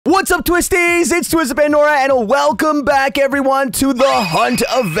What's up, Twisties? It's TwiistedPandora, and welcome back, everyone, to the Hunt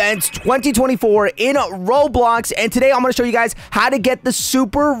Event 2024 in Roblox. And today, I'm going to show you guys how to get the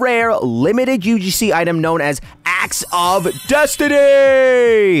super rare limited UGC item known as Axe of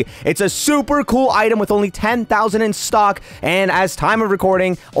Destiny. It's a super cool item with only 10,000 in stock, and as time of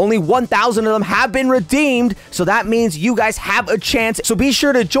recording, only 1,000 of them have been redeemed, so that means you guys have a chance. So be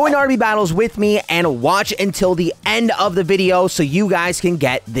sure to join RB battles with me and watch until the end of the video so you guys can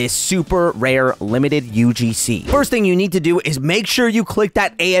get this super rare limited UGC. First thing you need to do is make sure you click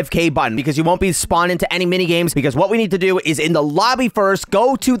that AFK button because you won't be spawned into any mini games, because what we need to do is in the lobby first,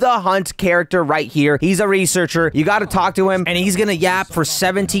 go to the Hunt character right here. He's a researcher. You got to talk to him and he's gonna yap for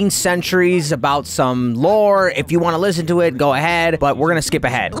 17 centuries about some lore. If you want to listen to it, go ahead, but we're gonna skip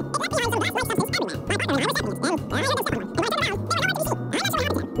ahead.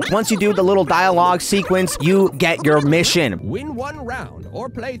 Once you do the little dialogue sequence, you get your mission. Win one round or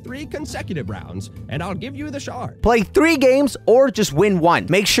play 3 consecutive rounds, and I'll give you the shard. Play 3 games or just win one.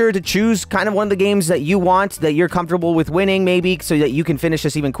 Make sure to choose kind of one of the games that you want, that you're comfortable with winning, maybe, so that you can finish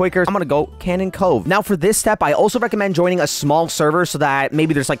this even quicker. I'm gonna go Cannon Cove. Now, for this step, I also recommend joining a small server so that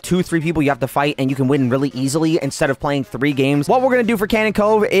maybe there's like 2-3 people you have to fight and you can win really easily instead of playing 3 games. What we're gonna do for Cannon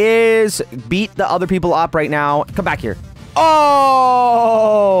Cove is beat the other people up right now. Come back here.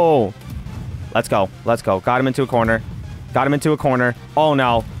 Oh! Let's go. Let's go. Got him into a corner. Got him into a corner. Oh,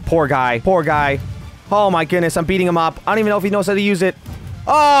 no. Poor guy. Poor guy. Oh, my goodness. I'm beating him up. I don't even know if he knows how to use it.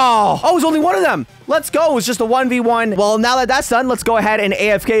 Oh! Oh, it was only one of them. Let's go. It was just a 1v1. Well, now that that's done, let's go ahead and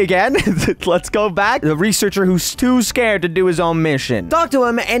AFK again. Let's go back. The researcher who's too scared to do his own mission. Talk to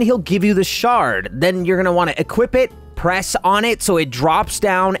him, and he'll give you the shard. Then you're going to want to equip it. Press on it so it drops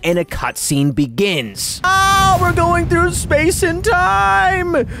down and a cutscene begins. Oh, we're going through space and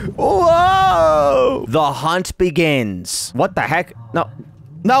time. Whoa. The hunt begins. What the heck? No.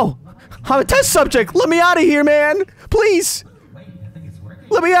 No. I'm a test subject. Let me out of here, man. Please.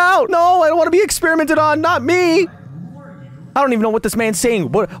 Let me out. No, I don't want to be experimented on. Not me. I don't even know what this man's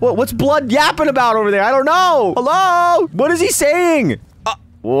saying. What's blood yapping about over there? I don't know. Hello? What is he saying?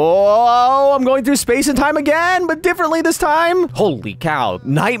 Whoa, I'm going through space and time again, but differently this time. Holy cow.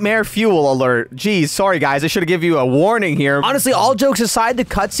 Nightmare fuel alert. Jeez, sorry guys, I should have given you a warning here. Honestly, all jokes aside, the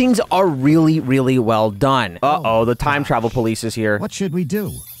cutscenes are really, really well done. Uh-oh, the time travel police is here. What should we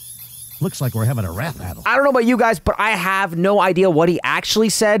do? Looks like we're having a rap battle. I don't know about you guys, but I have no idea what he actually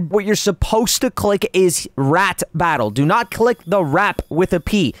said. What you're supposed to click is rat battle. Do not click the rap with a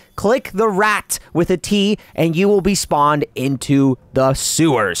P. Click the rat with a T, and you will be spawned into the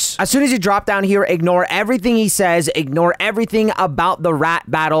sewers. As soon as you drop down here, ignore everything he says. Ignore everything about the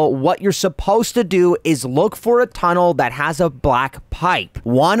rat battle. What you're supposed to do is look for a tunnel that has a black pipe.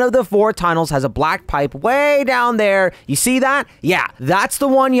 One of the 4 tunnels has a black pipe way down there. You see that? Yeah, that's the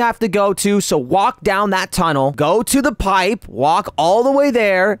one you have to go to. So walk down that tunnel, go to the pipe, walk all the way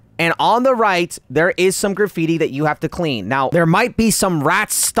there, and on the right, there is some graffiti that you have to clean. Now, there might be some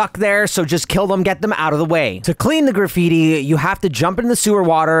rats stuck there, so just kill them, get them out of the way. To clean the graffiti, you have to jump into the sewer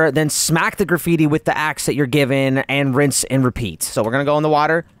water, then smack the graffiti with the axe that you're given, and rinse and repeat. So we're gonna go in the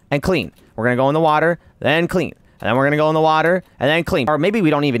water and clean. We're gonna go in the water, then clean. And then we're gonna go in the water, and then clean. Or maybe we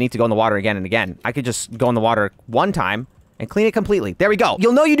don't even need to go in the water again and again. I could just go in the water one time and clean it completely. There we go.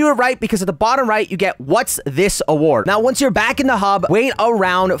 You'll know you do it right because at the bottom right, you get What's This award. Now, once you're back in the hub, wait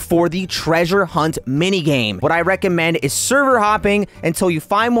around for the treasure hunt minigame. What I recommend is server hopping until you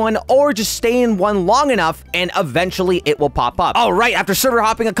find one, or just stay in one long enough and eventually it will pop up. All right, after server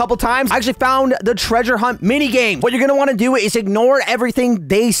hopping a couple times, I actually found the treasure hunt minigame. What you're gonna wanna do is ignore everything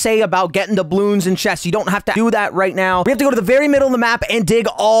they say about getting the balloons and chests. You don't have to do that right now. We have to go to the very middle of the map and dig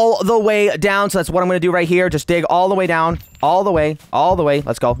all the way down. So that's what I'm gonna do right here. Just dig all the way down. All the way, all the way.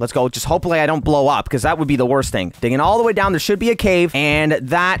 Let's go, let's go. Just hopefully I don't blow up, because that would be the worst thing. Digging all the way down, there should be a cave, and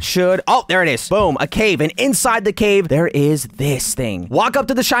that should... Oh, there it is. Boom, a cave. And inside the cave, there is this thing. Walk up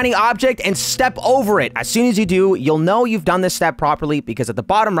to the shiny object and step over it. As soon as you do, you'll know you've done this step properly, because at the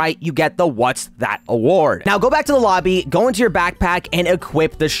bottom right, you get the What's That award. Now, go back to the lobby, go into your backpack, and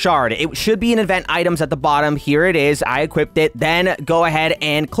equip the shard. It should be in event items at the bottom. Here it is. I equipped it. Then go ahead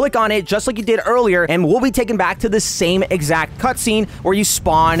and click on it, just like you did earlier, and we'll be taken back to the same exact cutscene where you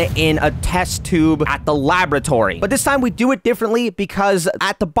spawn in a test tube at the laboratory. But this time we do it differently, because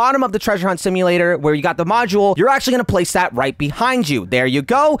at the bottom of the treasure hunt simulator where you got the module, you're actually going to place that right behind you. There you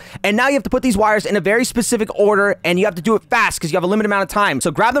go. And now you have to put these wires in a very specific order, and you have to do it fast because you have a limited amount of time.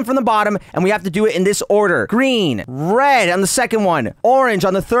 So grab them from the bottom, and we have to do it in this order. Green, red on the second one, orange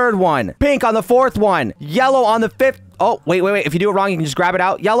on the third one, pink on the fourth one, yellow on the fifth. Oh, wait. If you do it wrong, you can just grab it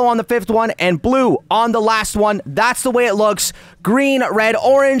out. Yellow on the 5th one and blue on the last one. That's the way it looks. Green, red,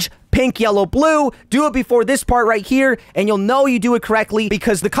 orange, pink, yellow, blue. Do it before this part right here, and you'll know you do it correctly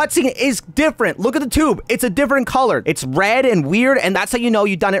because the cutscene is different. Look at the tube. It's a different color. It's red and weird, and that's how you know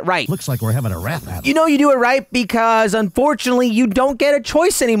you've done it right. Looks like we're having a rap battle. You know you do it right because, unfortunately, you don't get a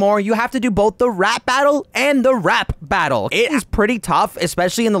choice anymore. You have to do both the rap battle and the rap battle. It is pretty tough,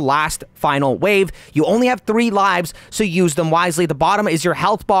 especially in the last final wave. You only have 3 lives, so use them wisely. The bottom is your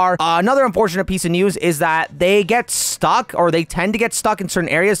health bar. Another unfortunate piece of news is that they get stuck, or they tend to get stuck in certain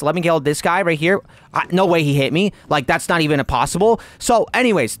areas. Let me kill this guy right here. No way he hit me. Like, that's not even possible. So,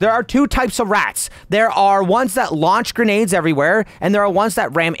 anyways, there are 2 types of rats. There are ones that launch grenades everywhere, and there are ones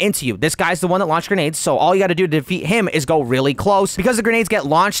that ram into you. This guy's the one that launched grenades, so all you got to do to defeat him is go really close. Because the grenades get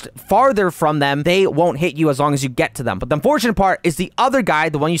launched farther from them, they won't hit you as long as you get to them. But the unfortunate part is the other guy,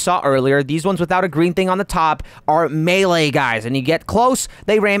 the one you saw earlier, these ones without a green thing on the top, are melee guys. And you get close,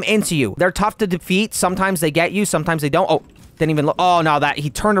 they ram into you. They're tough to defeat. Sometimes they get you, sometimes they don't. Oh, didn't even look. Oh, no, that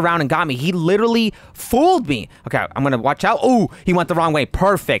he turned around and got me. He literally fooled me. Okay, I'm gonna watch out. Oh, he went the wrong way.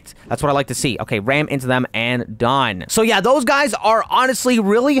 Perfect. That's what I like to see. Okay, ram into them and done. So yeah, those guys are honestly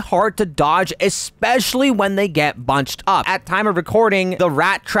really hard to dodge, especially when they get bunched up. At time of recording, the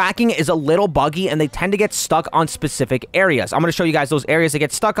rat tracking is a little buggy and they tend to get stuck on specific areas. I'm gonna show you guys those areas they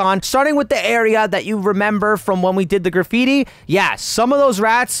get stuck on, starting with the area that you remember from when we did the graffiti. Yeah, some of those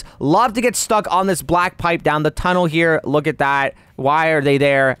rats love to get stuck on this black pipe down the tunnel here. Look at that. Why are they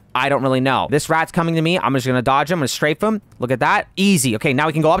there? I don't really know. This rat's coming to me. I'm just gonna dodge him. I'm gonna strafe him. Look at that. Easy. Okay, now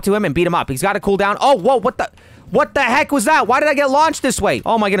we can go up to him and beat him up. He's got to cool down. Oh, whoa, what the heck was that? Why did I get launched this way?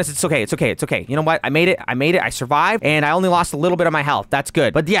 Oh my goodness, it's okay, it's okay, it's okay. You know what? I made it, I survived, and I only lost a little bit of my health. That's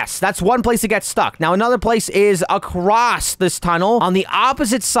good. But yes, that's one place to get stuck. Now, another place is across this tunnel. On the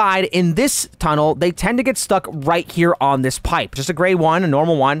opposite side in this tunnel, they tend to get stuck right here on this pipe. Just a gray one, a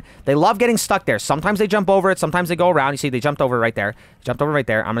normal one. They love getting stuck there. Sometimes they jump over it, sometimes they go around. You see, they jumped over right there. Jumped over right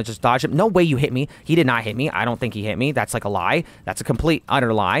there. I'm gonna just dodge him. No way you hit me. He did not hit me. I don't think he hit me. That's like a lie. That's a complete,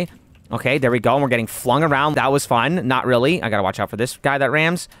 utter lie. Okay, there we go. And we're getting flung around. That was fun. Not really. I gotta watch out for this guy that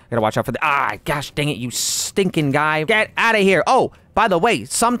rams. I gotta watch out for the... Ah, gosh dang it, you stinking guy. Get out of here. Oh, by the way,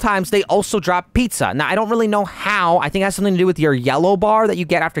 sometimes they also drop pizza. Now, I don't really know how. I think it has something to do with your yellow bar that you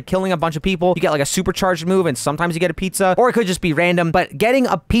get after killing a bunch of people. You get like a supercharged move, and sometimes you get a pizza. Or it could just be random. But getting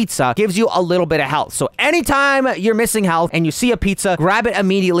a pizza gives you a little bit of health. So anytime you're missing health and you see a pizza, grab it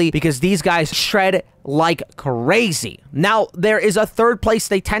immediately because these guys shred like crazy. Now, there is a third place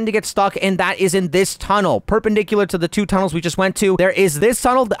they tend to get stuck, and that is in this tunnel. Perpendicular to the 2 tunnels we just went to, there is this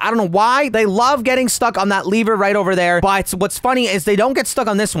tunnel. I don't know why. They love getting stuck on that lever right over there, but what's funny is they don't get stuck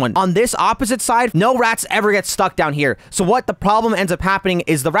on this one. On this opposite side, no rats ever get stuck down here. So what the problem ends up happening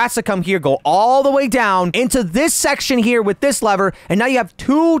is the rats that come here go all the way down into this section here with this lever, and now you have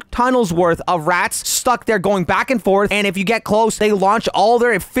 2 tunnels worth of rats stuck there going back and forth, and if you get close, they launch all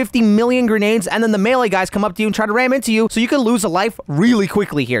their 50 million grenades, and then the melee guys come up to you and try to ram into you, so you can lose a life really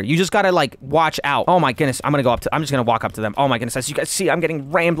quickly here. You just gotta, like, watch out. Oh my goodness, I'm just gonna walk up to them. Oh my goodness, as you guys see, I'm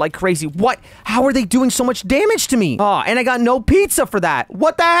getting rammed like crazy. What? How are they doing so much damage to me? Oh, and I got no pizza for that.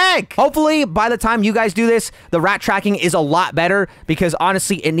 What the heck? Hopefully, by the time you guys do this, the rat tracking is a lot better, because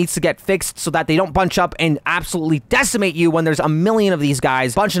honestly, it needs to get fixed so that they don't bunch up and absolutely decimate you when there's a million of these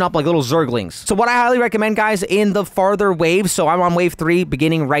guys bunching up like little zerglings. So what I highly recommend, guys, in the farther waves, so I'm on wave 3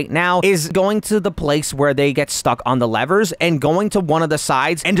 beginning right now, is going to the place where they get stuck on the levers and going to one of the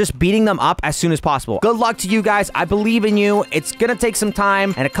sides and just beating them up as soon as possible. Good luck to you guys. I believe in you. It's gonna take some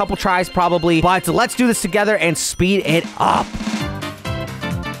time and a couple tries probably, but let's do this together and speed it up.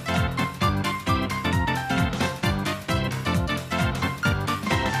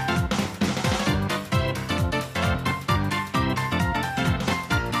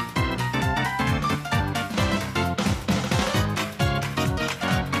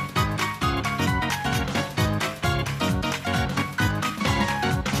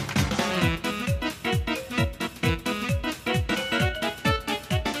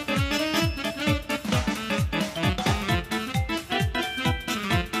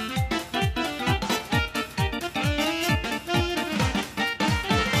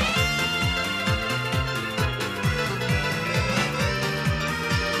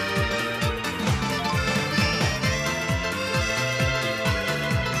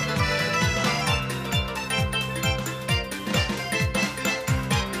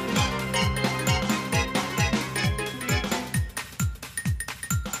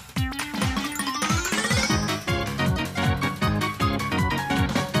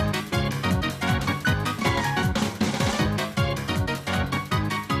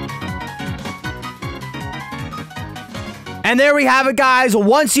 And there we have it, guys.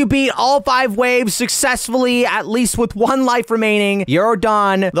 Once you beat all 5 waves successfully, at least with 1 life remaining, you're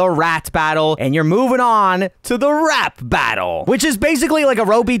done the rat battle, and you're moving on to the rap battle, which is basically like a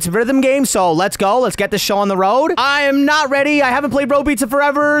row beats rhythm game. So let's go. Let's get this show on the road. I am not ready. I haven't played row beats in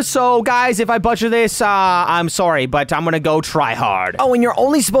forever. So guys, if I butcher this, I'm sorry, but I'm gonna go try hard. Oh, and you're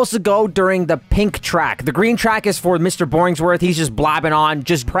only supposed to go during the pink track. The green track is for Mr. Boringsworth. He's just blabbing on.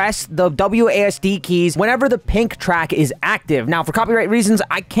 Just press the WASD keys whenever the pink track is active. Now, for copyright reasons,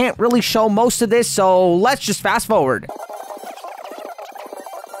 I can't really show most of this, so let's just fast forward.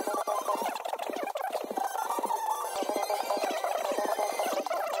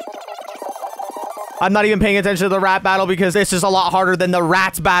 I'm not even paying attention to the rap battle because this is a lot harder than the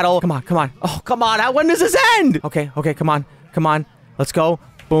rats battle. Come on, come on. Oh, come on. When does this end? Okay, come on. Come on. Let's go.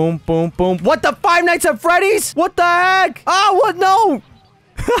 Boom, boom, boom. What the? Five Nights at Freddy's? What the heck? Oh, what? No.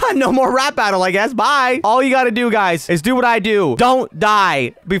 No more rap battle, I guess. Bye. All you gotta do, guys, is do what I do. Don't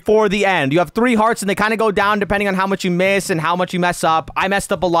die before the end. You have 3 hearts, and they kind of go down depending on how much you miss and how much you mess up. I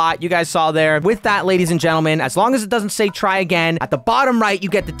messed up a lot. You guys saw there. With that, ladies and gentlemen, as long as it doesn't say try again, at the bottom right, you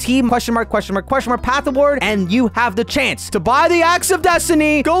get the team question mark path award, and you have the chance to buy the Axe of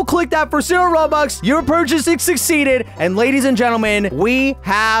Destiny. Go click that for 0 Robux. Your purchase is succeeded. And ladies and gentlemen, we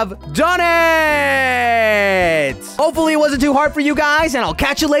have done it. Hopefully, it wasn't too hard for you guys, and I'll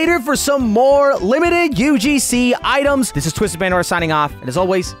catch you later for some more limited UGC items. This is TwiistedPandora signing off, and as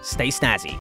always, stay snazzy.